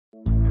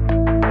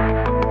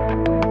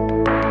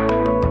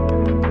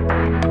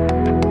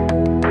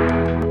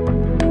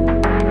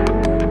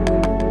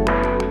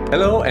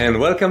and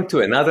welcome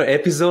to another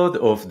episode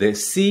of the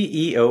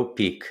CEO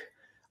Peak.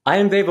 I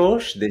am Dave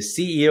Osh, the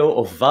CEO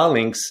of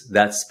Varlinks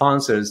that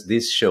sponsors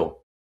this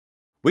show.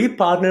 We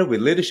partner with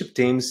leadership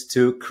teams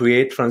to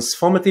create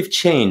transformative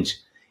change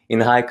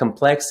in high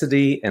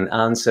complexity and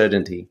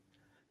uncertainty.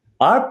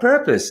 Our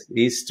purpose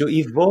is to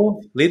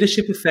evolve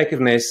leadership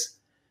effectiveness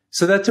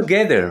so that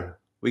together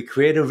we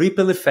create a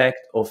ripple effect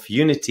of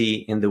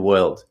unity in the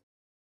world.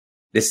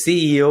 The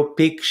CEO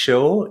Peak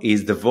Show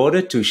is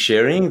devoted to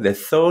sharing the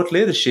thought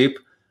leadership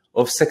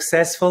of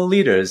successful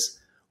leaders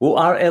who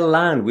are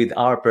aligned with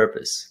our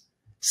purpose.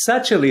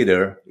 Such a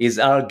leader is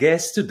our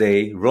guest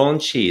today, Ron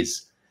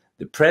Scheese,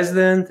 the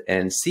President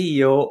and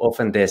CEO of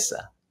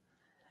Andesa.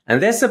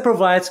 Andesa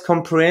provides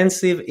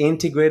comprehensive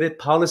integrated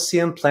policy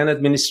and plan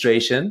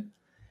administration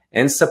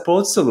and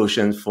support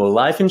solutions for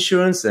life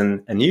insurance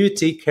and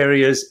annuity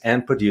carriers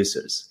and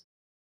producers.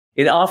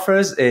 It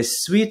offers a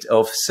suite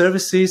of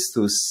services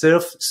to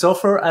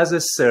software as a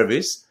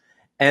service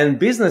and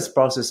business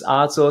process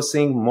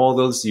outsourcing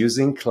models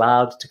using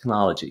cloud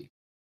technology.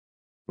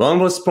 Ron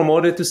was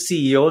promoted to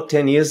CEO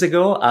 10 years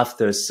ago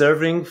after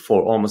serving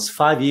for almost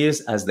 5 years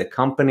as the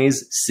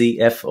company's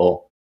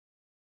CFO.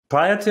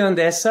 Prior to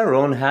Andesa,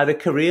 Ron had a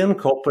career in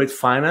corporate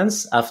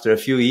finance after a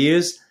few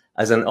years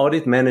as an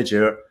audit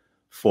manager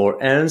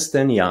for Ernst &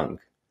 Young.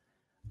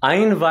 I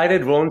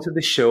invited Ron to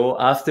the show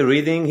after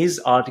reading his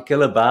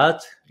article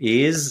about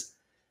his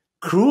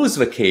cruise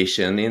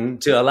vacation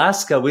into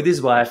Alaska with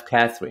his wife,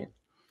 Catherine.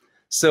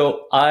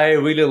 So I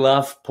really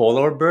love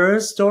polar bear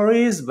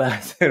stories,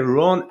 but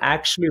Ron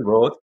actually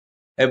wrote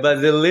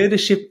about the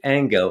leadership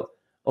angle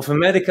of a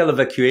medical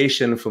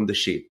evacuation from the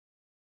ship.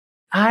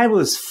 I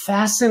was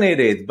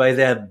fascinated by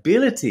the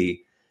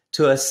ability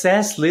to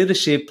assess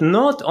leadership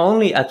not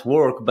only at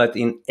work, but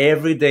in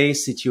everyday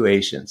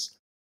situations.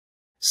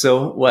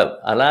 So,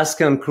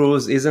 Alaskan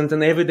cruise isn't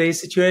an everyday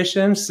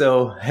situation.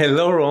 So,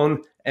 hello,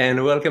 Ron,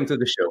 and welcome to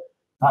the show.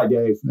 Hi,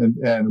 Dave,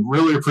 and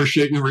really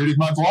appreciate you reading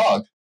my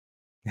blog.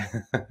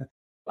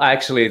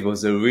 Actually, it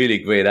was a really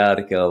great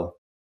article.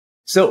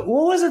 So,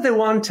 what was it, a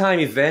one-time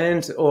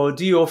event, or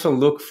do you often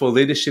look for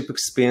leadership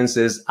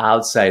experiences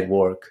outside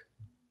work?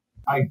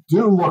 I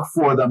do look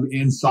for them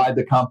inside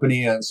the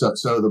company.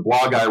 So the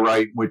blog I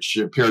write, which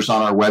appears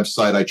on our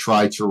website, I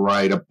try to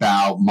write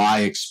about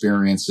my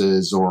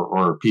experiences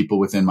or people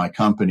within my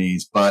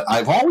companies. But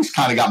I've always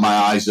kind of got my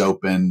eyes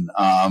open,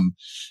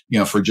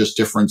 for just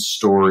different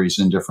stories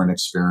and different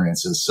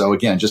experiences. So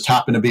again, just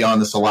happened to be on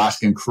this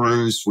Alaskan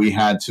cruise. We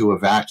had to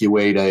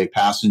evacuate a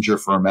passenger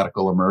for a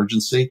medical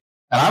emergency.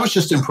 And I was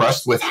just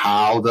impressed with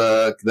how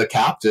the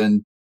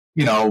captain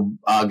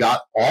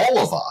got all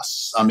of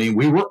us. I mean,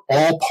 we were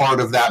all part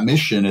of that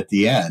mission at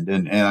the end.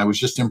 And I was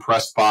just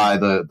impressed by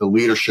the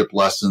leadership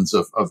lessons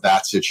of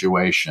that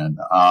situation.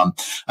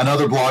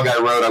 Another blog I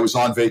wrote, I was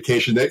on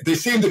vacation. They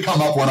seem to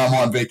come up when I'm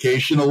on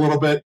vacation a little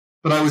bit,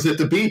 but I was at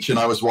the beach and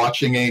I was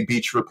watching a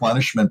beach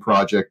replenishment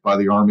project by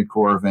the Army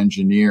Corps of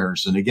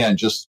Engineers. And again,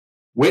 just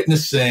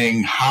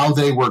witnessing how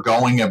they were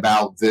going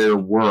about their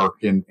work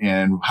and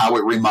how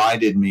it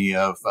reminded me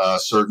of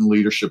certain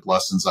leadership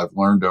lessons I've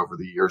learned over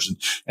the years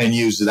and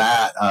use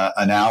that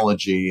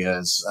analogy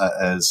as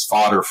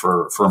fodder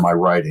for my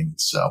writing.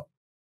 So,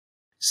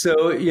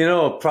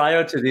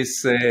 prior to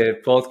this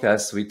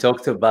podcast, we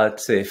talked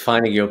about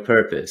finding your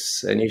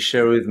purpose, and you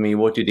shared with me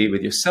what you did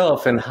with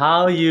yourself and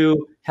how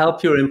you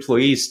help your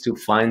employees to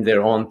find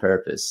their own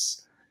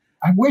purpose.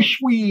 I wish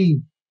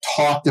we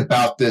talked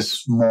about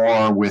this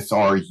more with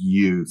our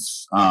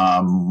youth.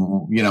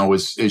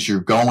 As you're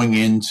going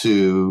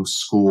into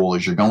school,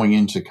 as you're going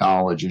into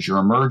college, as you're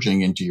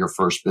emerging into your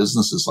first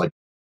businesses, like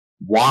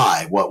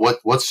why?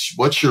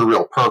 What's your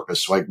real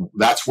purpose? Like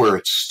that's where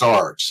it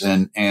starts.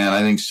 And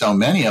I think so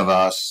many of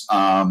us,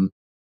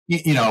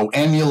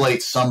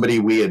 emulate somebody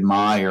we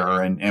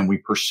admire and we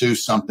pursue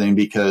something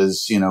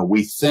because,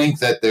 we think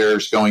that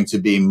there's going to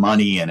be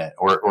money in it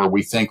or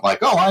we think like,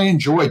 oh, I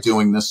enjoy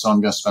doing this, so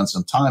I'm going to spend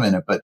some time in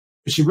it. But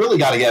you really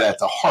got to get at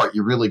the heart.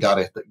 You really got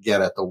to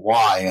get at the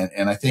why.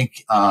 And I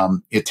think,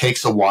 it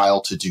takes a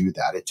while to do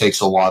that. It takes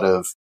a lot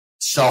of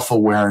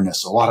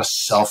self-awareness, a lot of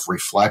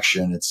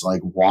self-reflection. It's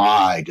like,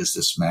 why does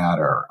this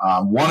matter?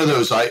 One of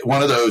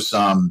those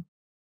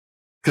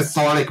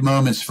cathartic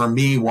moments for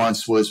me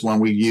once was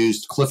when we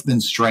used Clifton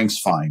Strengths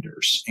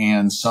Finders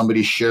and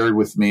somebody shared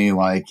with me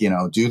like,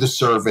 do the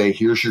survey.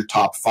 Here's your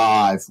top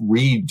 5,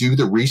 do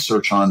the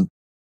research on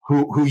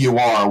who you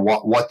are,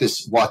 what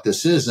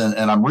this is.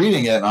 And I'm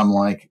reading it and I'm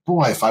like,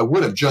 boy, if I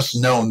would have just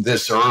known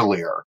this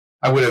earlier,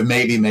 I would have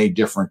maybe made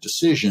different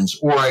decisions.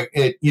 Or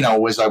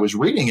as I was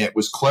reading it,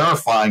 was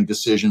clarifying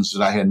decisions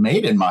that I had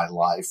made in my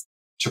life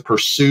to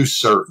pursue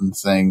certain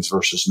things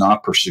versus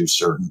not pursue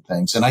certain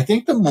things. And I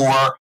think the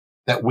more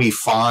that we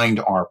find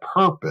our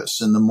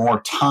purpose and the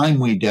more time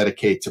we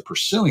dedicate to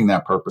pursuing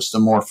that purpose, the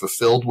more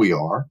fulfilled we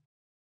are.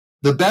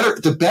 The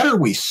better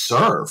we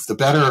serve, the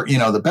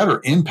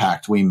better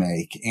impact we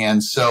make.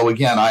 And so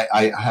again,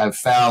 I have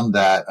found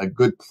that a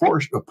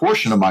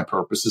portion of my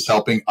purpose is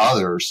helping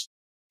others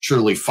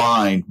truly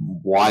find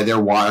why they're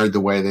wired the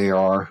way they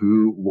are,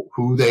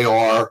 who they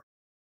are,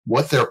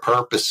 what their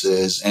purpose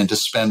is, and to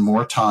spend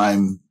more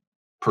time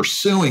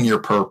pursuing your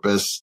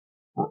purpose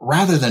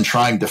rather than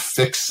trying to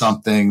fix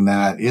something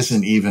that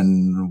isn't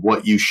even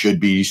what you should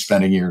be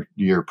spending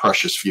your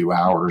precious few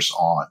hours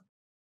on.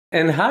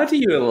 And how do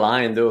you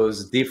align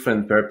those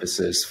different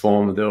purposes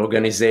from the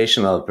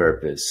organizational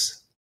purpose?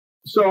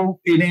 So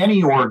in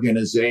any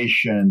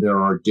organization, there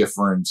are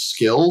different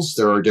skills,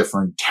 there are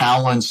different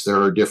talents,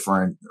 there are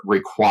different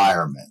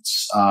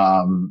requirements.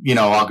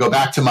 I'll go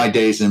back to my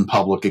days in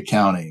public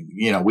accounting.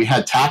 We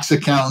had tax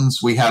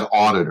accountants, we had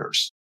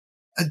auditors.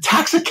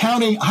 Tax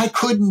accounting, I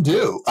couldn't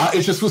do.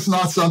 It just was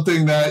not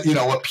something that,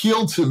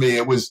 appealed to me.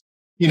 It was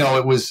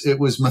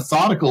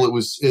methodical.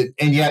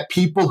 And yet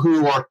people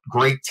who are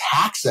great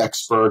tax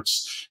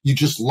experts, you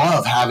just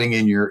love having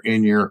in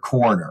your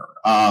corner.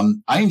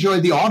 I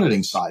enjoyed the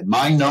auditing side.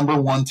 My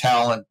number one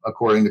talent,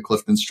 according to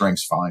Clifton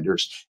Strengths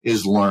Finders,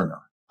 is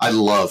learner. I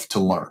love to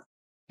learn.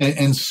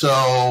 And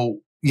so,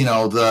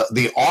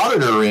 the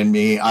auditor in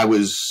me, I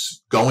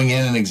was going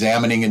in and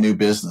examining a new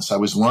business. I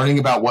was learning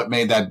about what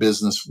made that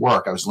business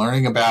work. I was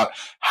learning about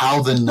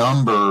how the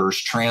numbers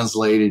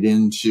translated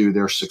into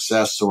their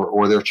success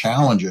or their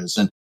challenges.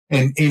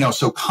 And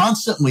so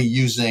constantly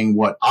using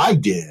what I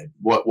did,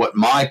 what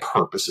my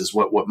purpose is,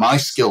 what my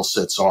skill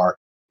sets are,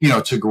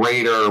 to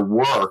greater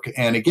work.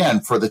 And again,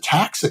 for the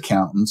tax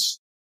accountants,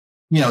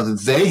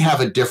 they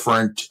have a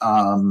different,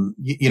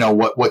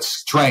 what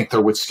strength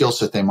or what skill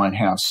set they might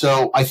have.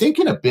 So I think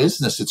in a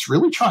business, it's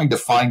really trying to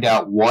find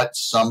out what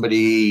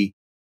somebody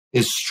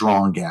is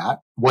strong at,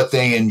 what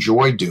they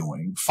enjoy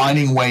doing,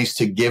 finding ways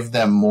to give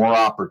them more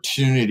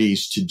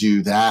opportunities to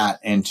do that,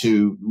 and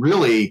to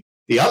really,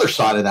 the other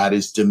side of that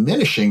is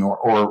diminishing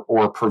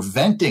or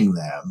preventing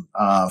them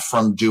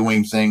from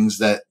doing things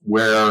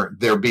where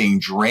they're being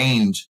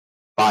drained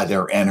by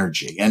their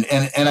energy. And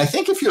I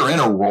think if you're in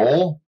a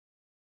role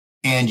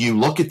and you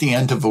look at the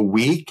end of a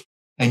week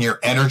and you're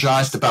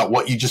energized about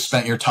what you just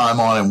spent your time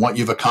on and what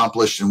you've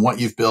accomplished and what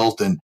you've built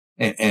and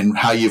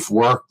how you've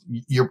worked,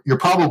 you're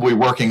probably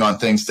working on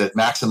things that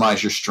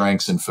maximize your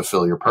strengths and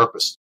fulfill your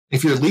purpose.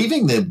 If you're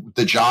leaving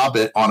the job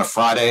on a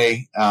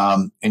Friday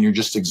and you're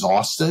just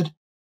exhausted,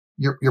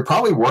 you're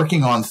probably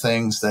working on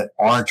things that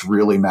aren't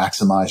really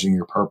maximizing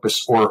your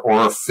purpose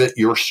or fit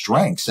your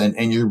strengths.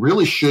 And you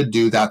really should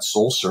do that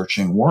soul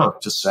searching work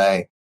to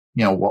say,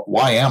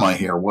 why am I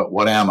here?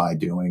 What am I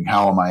doing?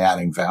 How am I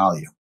adding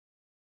value?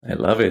 I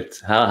love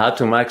it. How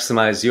to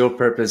maximize your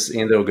purpose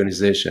in the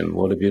organization.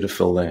 What a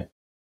beautiful day.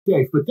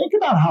 Okay, but think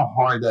about how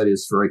hard that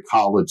is for a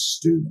college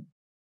student,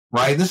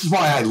 right? This is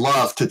why I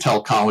love to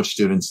tell college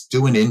students,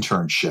 do an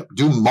internship,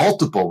 do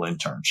multiple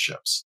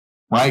internships,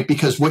 right?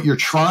 Because what you're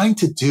trying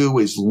to do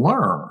is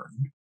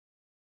learn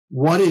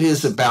what it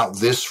is about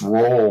this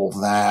role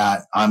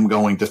that I'm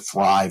going to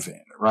thrive in.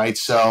 Right.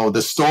 So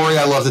the story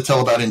I love to tell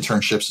about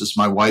internships is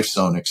my wife's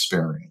own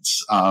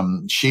experience.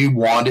 She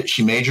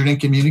majored in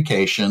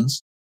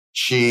communications.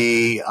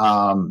 She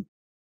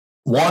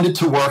wanted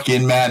to work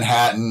in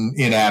Manhattan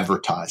in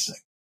advertising.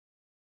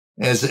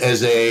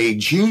 As a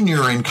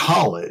junior in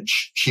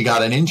college, she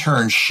got an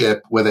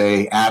internship with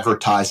a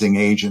advertising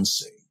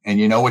agency.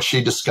 And you know what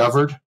she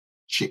discovered?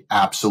 She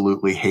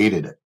absolutely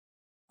hated it.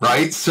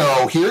 Right.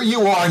 So here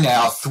you are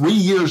now, 3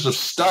 years of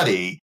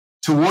study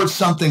towards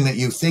something that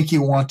you think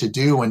you want to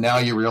do. And now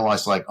you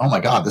realize like, oh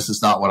my God, this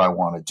is not what I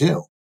want to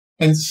do.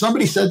 And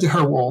somebody said to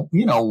her, well,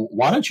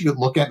 why don't you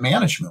look at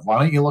management? Why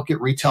don't you look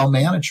at retail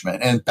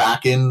management? And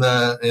back in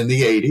the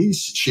 80s,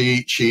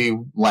 she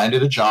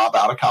landed a job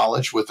out of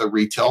college with a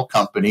retail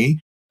company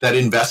that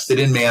invested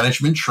in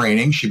management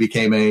training. She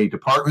became a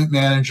department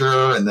manager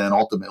and then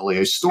ultimately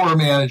a store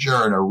manager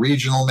and a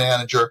regional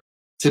manager.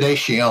 Today,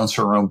 she owns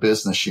her own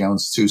business. She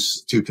owns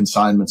two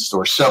consignment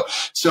stores.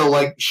 So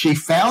like she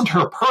found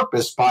her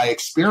purpose by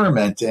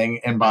experimenting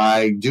and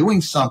by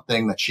doing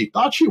something that she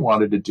thought she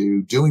wanted to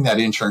do, doing that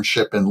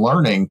internship and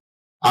learning.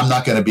 I'm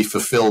not going to be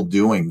fulfilled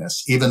doing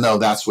this, even though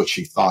that's what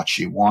she thought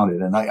she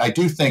wanted. And I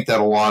do think that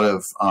a lot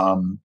of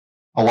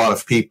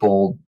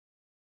people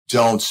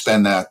don't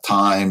spend that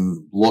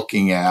time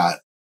looking at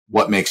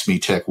what makes me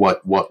tick,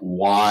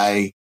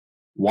 why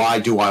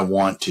do I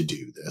want to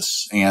do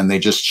this? And they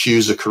just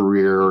choose a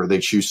career or they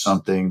choose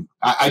something.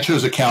 I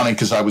chose accounting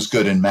because I was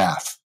good in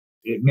math.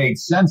 It made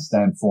sense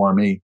then for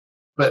me,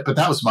 but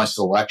that was my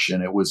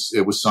selection. It was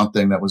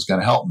something that was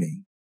going to help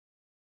me.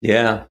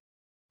 Yeah,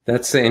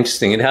 that's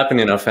interesting. It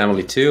happened in our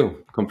family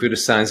too. Computer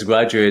science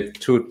graduate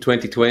through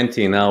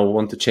 2020, now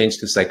want to change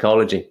to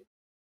psychology.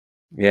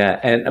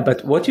 Yeah,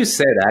 but what you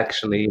said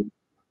actually,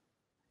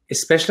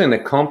 especially in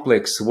a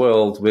complex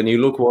world, when you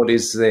look what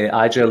is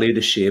agile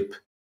leadership,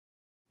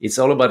 it's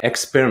all about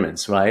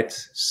experiments, right?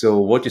 So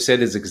what you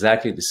said is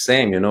exactly the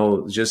same,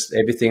 just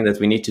everything that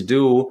we need to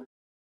do,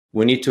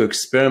 we need to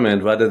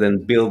experiment rather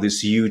than build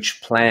these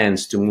huge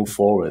plans to move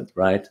forward,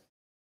 right?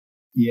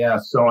 Yeah.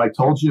 So I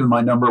told you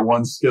my number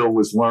one skill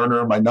was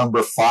learner. My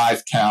number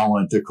 5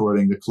 talent,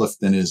 according to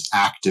Clifton, is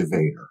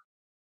activator.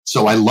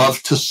 So I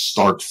love to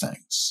start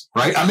things,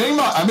 right? I may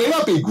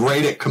not be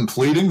great at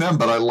completing them,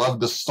 but I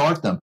love to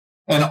start them.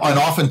 And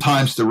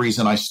oftentimes the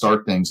reason I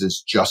start things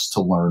is just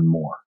to learn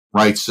more,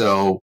 right?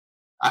 So,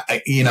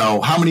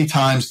 how many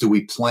times do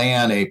we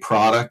plan a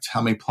product?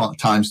 How many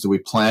times do we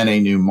plan a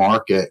new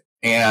market?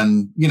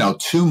 And,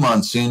 2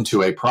 months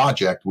into a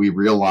project, we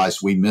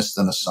realize we missed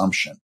an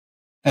assumption.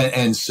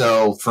 And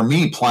so for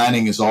me,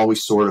 planning is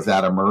always sort of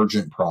that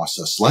emergent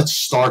process. Let's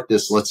start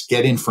this. Let's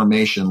get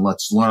information.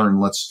 Let's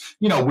learn.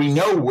 We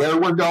know where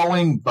we're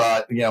going,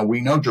 but, we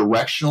know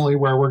directionally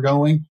where we're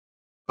going,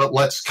 but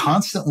let's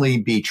constantly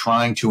be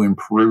trying to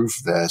improve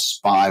this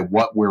by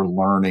what we're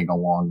learning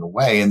along the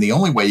way. And the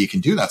only way you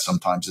can do that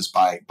sometimes is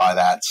by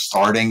that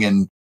starting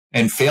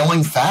and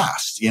failing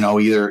fast,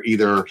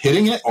 either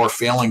hitting it or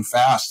failing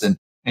fast and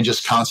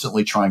just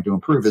constantly trying to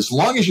improve. As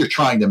long as you're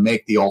trying to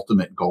make the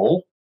ultimate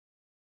goal,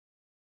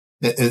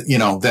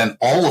 then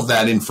all of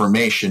that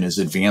information is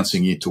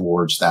advancing you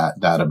towards that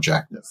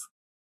objective.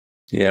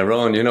 Yeah,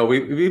 Ron,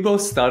 we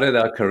both started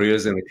our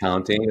careers in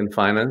accounting and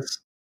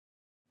finance.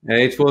 And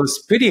it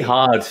was pretty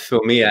hard for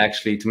me,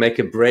 actually, to make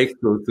a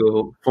breakthrough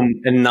from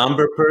a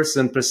number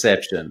person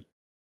perception.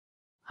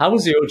 How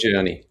was your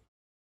journey?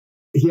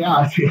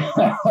 Yeah.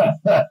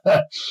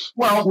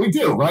 Well, we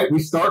do, right? We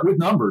start with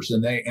numbers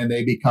and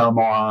they become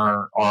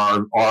our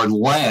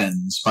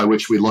lens by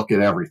which we look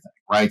at everything,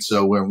 right?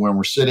 So when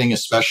we're sitting,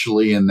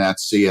 especially in that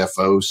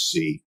CFO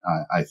seat,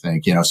 I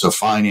think, so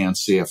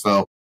finance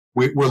CFO,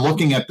 we're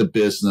looking at the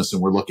business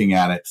and we're looking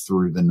at it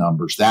through the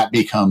numbers. That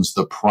becomes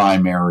the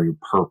primary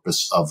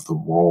purpose of the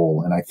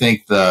role. And I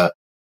think the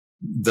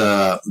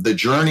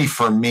journey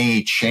for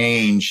me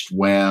changed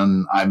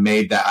when I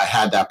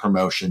had that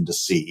promotion to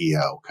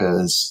CEO,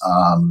 because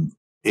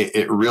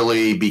it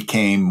really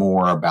became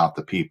more about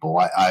the people.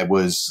 I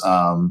was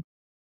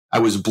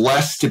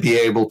blessed to be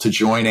able to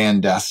join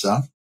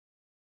Andesa.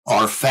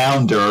 Our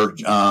founder,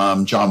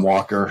 John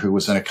Walker, who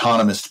was an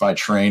economist by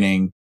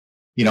training,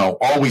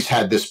 always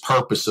had this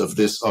purpose of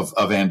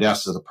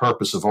Andesa. The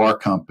purpose of our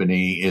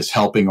company is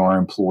helping our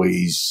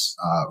employees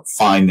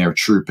find their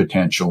true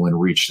potential and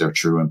reach their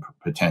true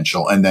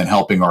potential, and then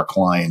helping our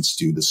clients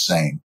do the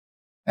same.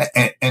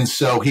 And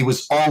so he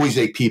was always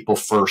a people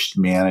first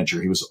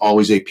manager. He was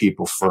always a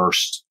people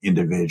first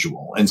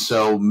individual. And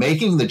so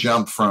making the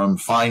jump from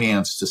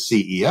finance to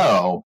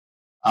CEO,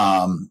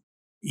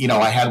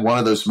 I had one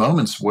of those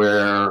moments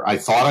where I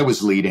thought I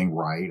was leading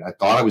right. I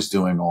thought I was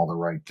doing all the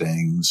right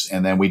things.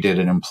 And then we did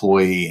an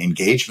employee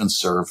engagement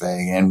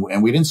survey and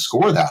we didn't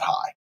score that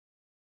high.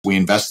 We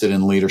invested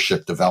in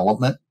leadership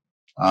development,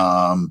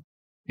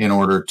 in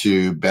order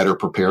to better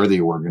prepare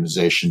the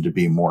organization to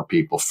be more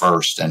people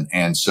first.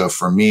 And so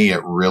for me,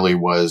 it really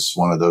was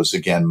one of those,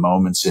 again,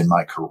 moments in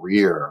my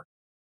career,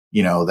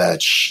 that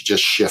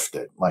just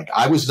shifted. Like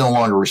I was no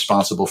longer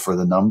responsible for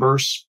the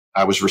numbers.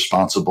 I was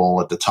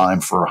responsible at the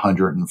time for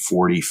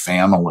 140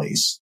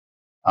 families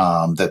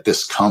that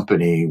this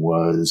company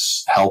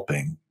was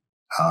helping.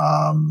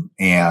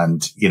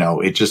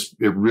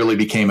 It really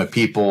became a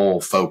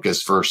people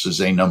focus versus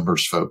a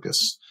numbers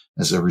focus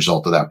as a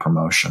result of that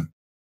promotion.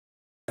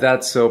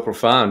 That's so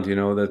profound,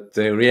 that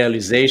the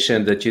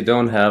realization that you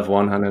don't have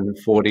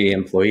 140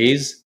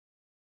 employees,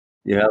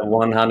 you have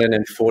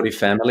 140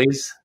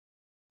 families.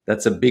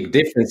 That's a big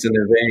difference in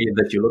the way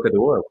that you look at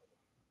the world.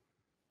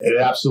 It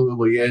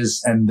absolutely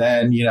is. And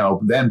then,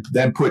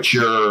 then put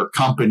your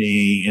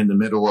company in the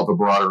middle of a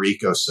broader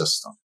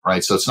ecosystem,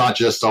 right? So it's not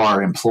just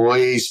our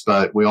employees,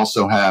 but we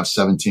also have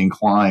 17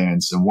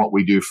 clients, and what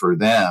we do for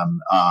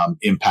them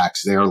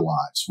impacts their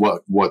lives.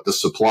 What the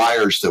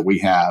suppliers that we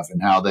have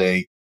and how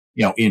they,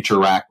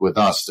 interact with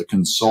us, the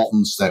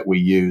consultants that we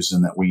use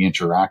and that we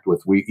interact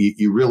with,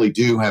 you really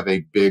do have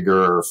a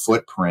bigger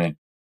footprint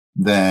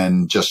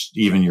than just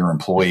even your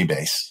employee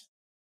base.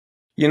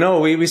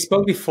 We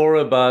spoke before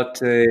about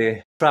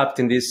trapped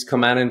in this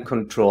command and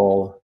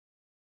control,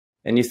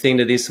 and you think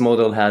that this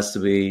model has to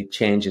be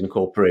changed in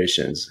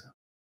corporations.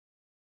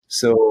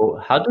 So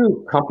how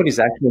do companies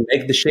actually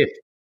make the shift?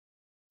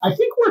 I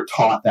think we're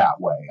taught that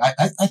way.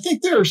 I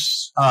think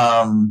there's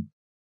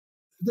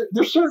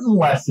certain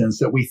lessons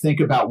that we think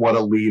about what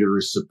a leader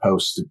is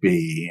supposed to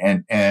be,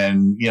 and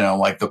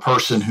like the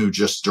person who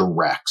just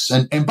directs.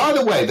 And by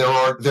the way,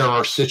 there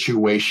are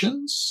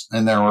situations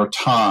and there are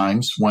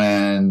times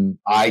when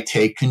I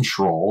take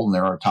control, and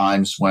there are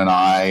times when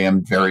I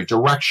am very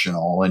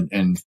directional,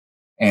 and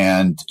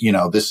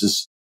this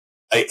is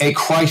a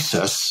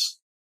crisis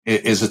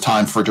is a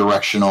time for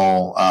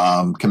directional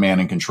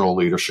command and control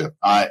leadership.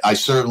 I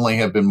certainly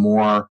have been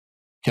more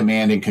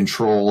command and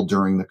control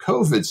during the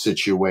COVID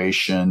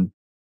situation,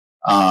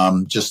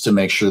 just to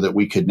make sure that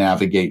we could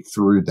navigate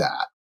through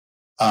that.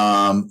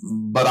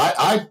 But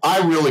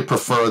I really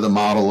prefer the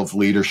model of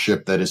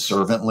leadership that is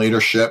servant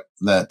leadership,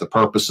 that the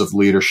purpose of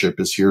leadership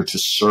is here to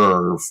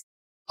serve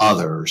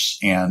others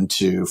and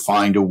to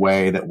find a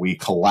way that we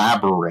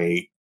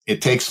collaborate.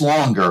 It takes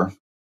longer,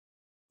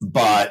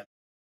 but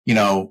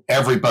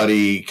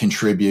everybody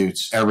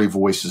contributes, every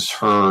voice is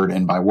heard.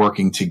 And by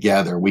working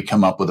together, we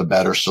come up with a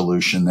better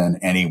solution than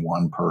any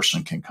one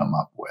person can come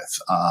up with.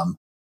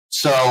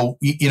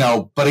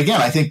 But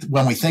again, I think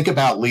when we think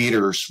about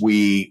leaders,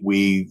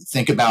 we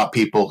think about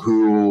people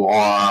who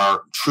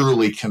are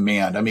truly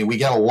command. I mean, we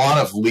get a lot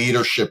of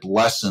leadership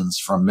lessons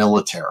from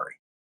military.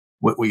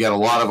 We get a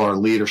lot of our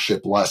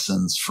leadership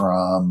lessons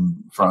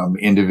from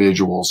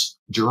individuals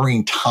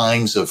during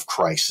times of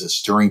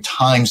crisis, during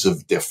times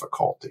of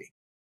difficulty.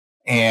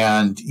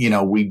 And,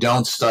 we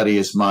don't study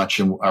as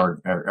much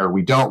or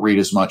we don't read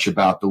as much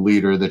about the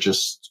leader that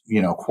just,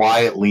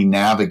 quietly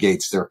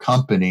navigates their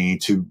company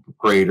to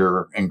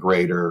greater and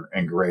greater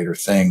and greater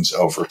things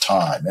over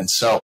time. And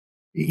so,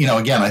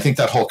 again, I think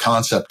that whole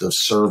concept of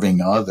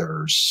serving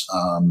others,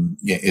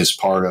 is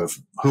part of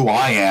who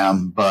I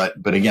am. But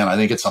again, I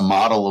think it's a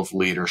model of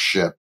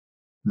leadership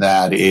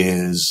that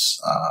is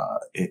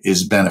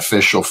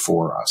beneficial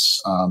for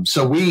us.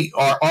 So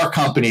our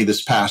company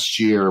this past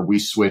year, we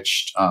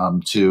switched,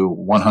 to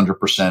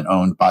 100%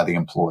 owned by the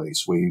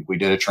employees. We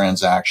did a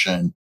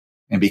transaction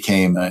and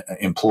became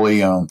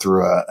employee owned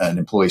through an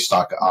employee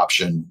stock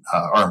option,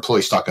 our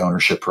employee stock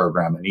ownership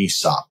program, an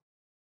ESOP.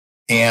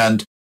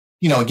 And,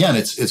 again,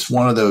 it's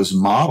one of those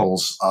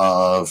models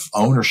of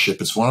ownership.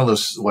 It's one of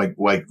those, like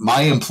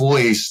my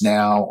employees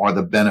now are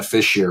the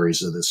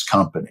beneficiaries of this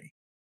company.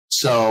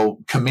 So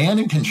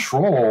command and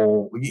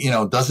control,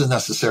 doesn't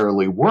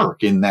necessarily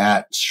work in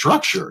that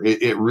structure.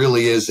 It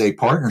really is a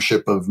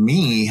partnership of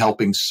me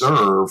helping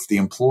serve the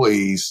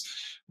employees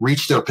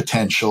reach their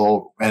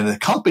potential and the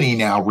company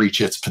now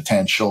reach its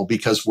potential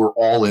because we're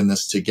all in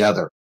this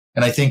together.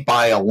 And I think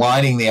by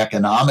aligning the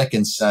economic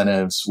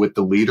incentives with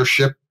the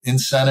leadership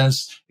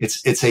incentives,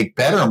 it's a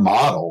better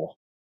model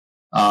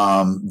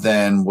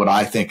than what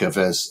I think of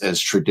as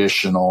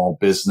traditional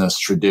business,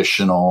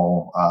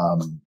 traditional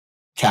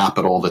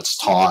capital that's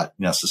taught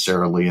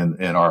necessarily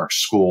in our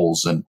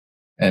schools. And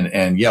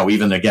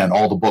even again,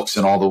 all the books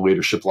and all the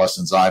leadership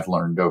lessons I've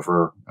learned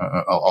over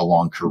a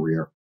long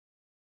career.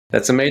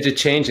 That's a major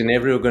change in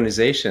every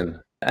organization.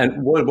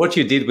 And what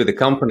you did with the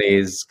company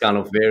is kind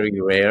of very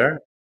rare.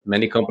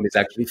 Many companies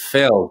actually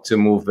fail to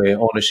move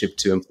ownership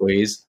to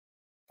employees.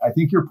 I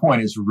think your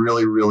point is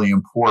really, really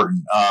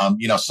important.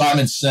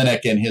 Simon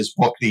Sinek in his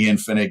book, The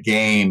Infinite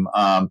Game,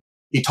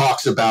 he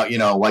talks about,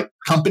 like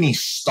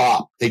companies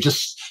stop. They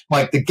just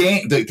like the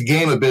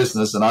game of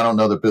business. And I don't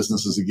know that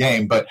business is a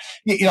game, but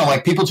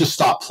like people just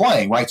stop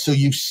playing, right? So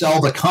you sell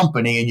the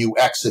company and you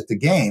exit the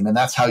game and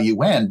that's how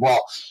you end.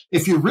 Well,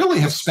 if you really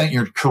have spent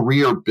your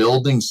career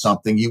building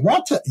something, you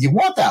want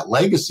that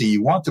legacy.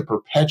 You want to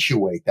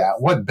perpetuate that.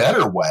 What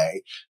better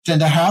way than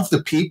to have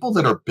the people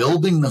that are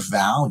building the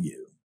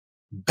value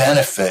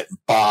benefit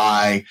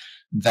by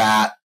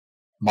that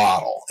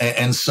model.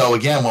 And so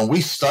again, when we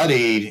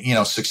studied,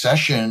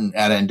 succession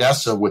at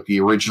Andesa with the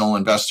original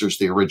investors,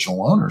 the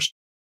original owners,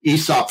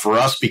 ESOP for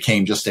us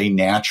became just a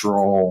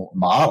natural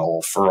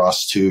model for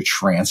us to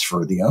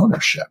transfer the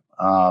ownership.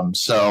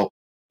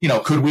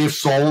 Could we have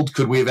sold?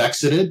 Could we have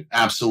exited?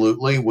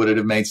 Absolutely. Would it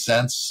have made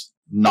sense?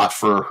 Not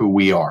for who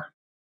we are.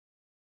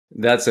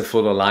 That's a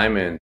full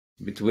alignment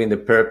between the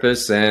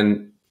purpose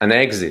and an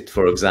exit,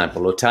 for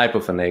example, or type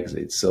of an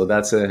exit. So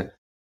that's a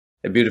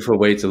beautiful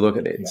way to look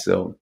at it. Yeah.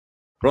 So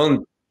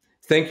Ron,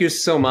 thank you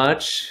so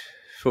much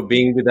for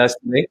being with us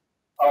today.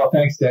 Oh,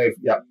 thanks, Dave.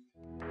 Yeah.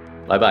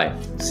 Bye-bye.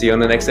 See you on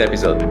the next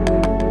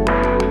episode.